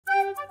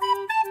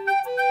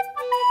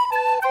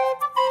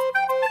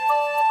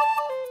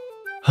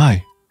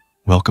Hi,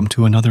 welcome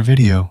to another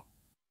video.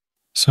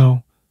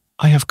 So,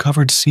 I have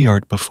covered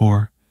SeaArt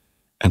before,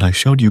 and I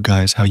showed you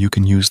guys how you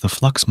can use the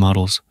flux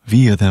models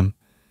via them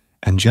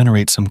and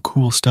generate some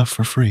cool stuff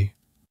for free.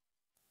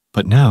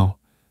 But now,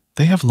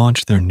 they have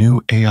launched their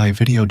new AI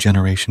video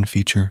generation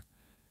feature,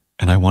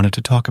 and I wanted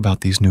to talk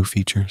about these new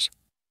features.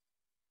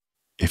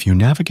 If you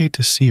navigate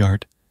to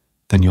SeaArt,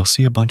 then you'll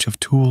see a bunch of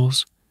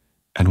tools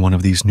and one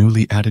of these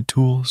newly added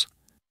tools.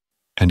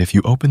 And if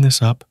you open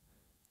this up,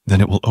 then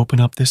it will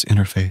open up this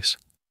interface.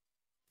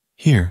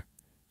 Here,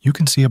 you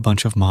can see a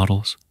bunch of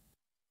models.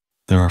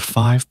 There are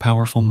 5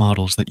 powerful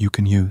models that you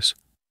can use.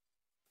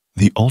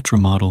 The Ultra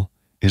model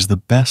is the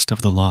best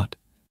of the lot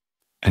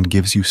and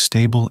gives you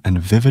stable and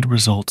vivid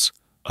results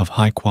of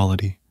high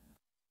quality,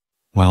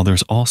 while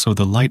there's also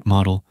the Light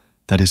model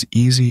that is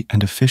easy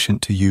and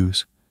efficient to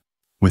use,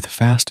 with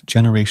fast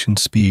generation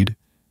speed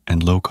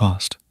and low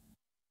cost.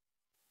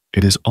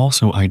 It is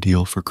also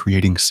ideal for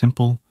creating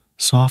simple,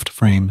 soft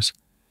frames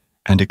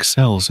and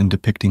excels in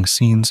depicting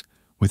scenes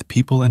with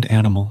people and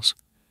animals,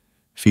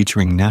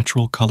 featuring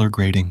natural color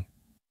grading.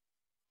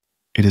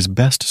 It is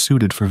best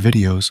suited for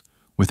videos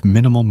with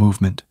minimal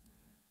movement,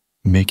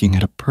 making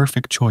it a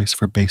perfect choice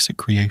for basic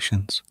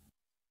creations.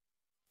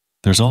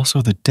 There's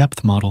also the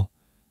Depth model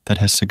that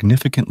has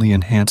significantly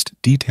enhanced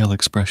detail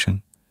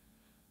expression,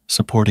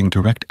 supporting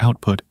direct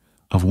output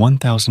of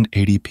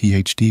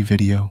 1080p HD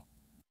video.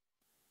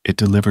 It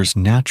delivers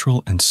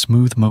natural and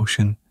smooth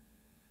motion,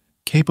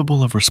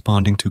 capable of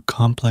responding to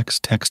complex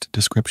text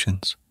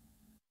descriptions.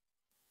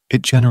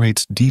 It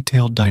generates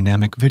detailed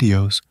dynamic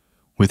videos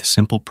with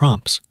simple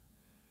prompts,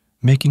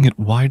 making it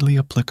widely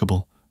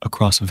applicable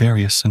across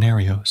various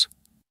scenarios.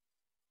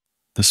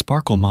 The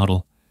Sparkle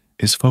model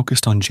is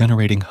focused on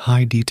generating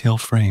high-detail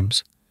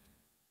frames,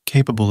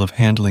 capable of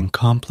handling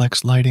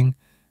complex lighting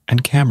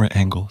and camera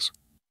angles.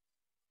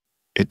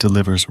 It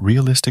delivers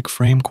realistic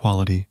frame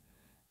quality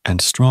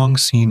and strong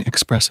scene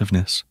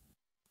expressiveness,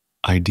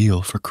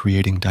 ideal for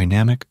creating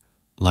dynamic,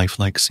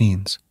 lifelike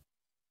scenes.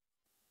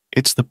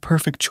 It's the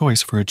perfect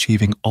choice for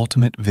achieving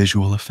ultimate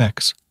visual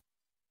effects.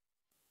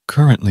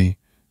 Currently,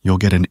 you'll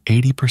get an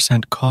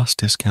 80% cost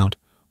discount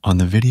on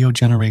the video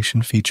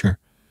generation feature,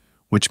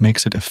 which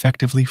makes it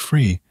effectively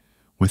free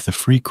with the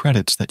free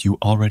credits that you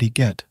already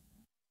get.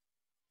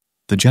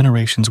 The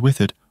generations with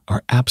it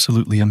are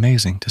absolutely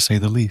amazing, to say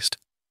the least.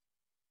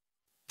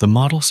 The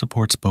model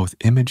supports both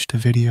image to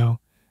video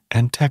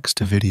and text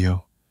to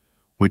video,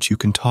 which you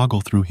can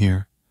toggle through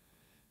here,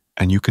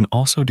 and you can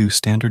also do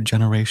standard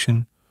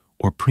generation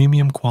or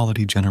premium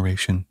quality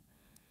generation,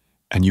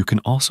 and you can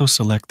also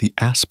select the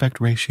aspect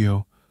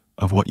ratio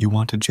of what you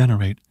want to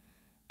generate,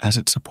 as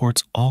it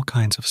supports all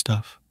kinds of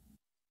stuff.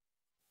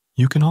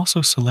 You can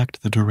also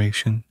select the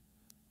duration,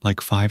 like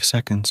 5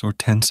 seconds or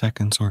 10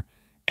 seconds or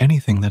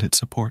anything that it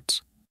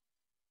supports.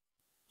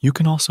 You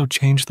can also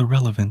change the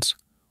relevance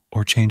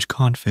or change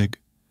config,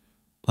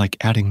 like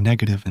adding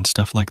negative and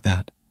stuff like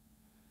that.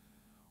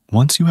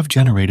 Once you have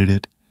generated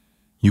it,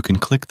 you can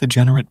click the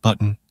Generate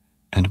button,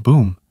 and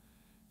boom,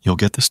 you'll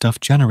get the stuff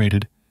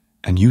generated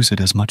and use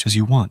it as much as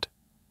you want.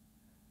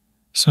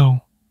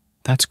 So,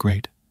 that's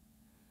great.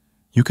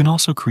 You can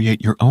also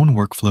create your own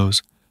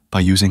workflows by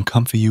using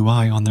Comfy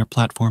UI on their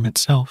platform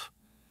itself,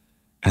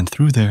 and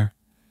through there,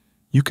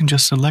 you can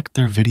just select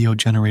their video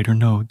generator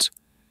nodes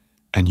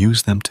and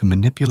use them to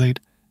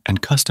manipulate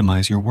and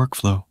customize your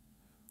workflow,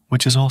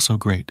 which is also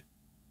great.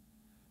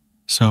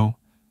 So,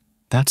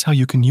 that's how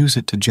you can use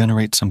it to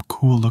generate some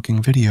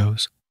cool-looking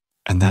videos,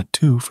 and that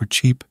too for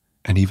cheap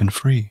and even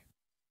free.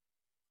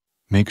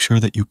 Make sure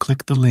that you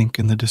click the link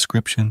in the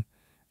description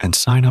and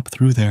sign up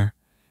through there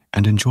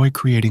and enjoy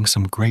creating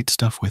some great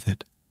stuff with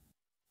it.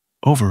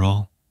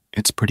 Overall,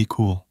 it's pretty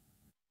cool.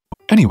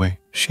 Anyway,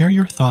 share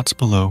your thoughts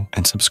below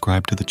and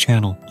subscribe to the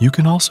channel. You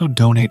can also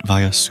donate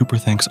via Super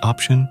Thanks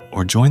option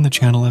or join the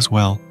channel as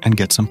well and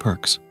get some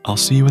perks. I'll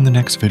see you in the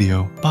next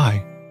video.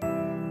 Bye!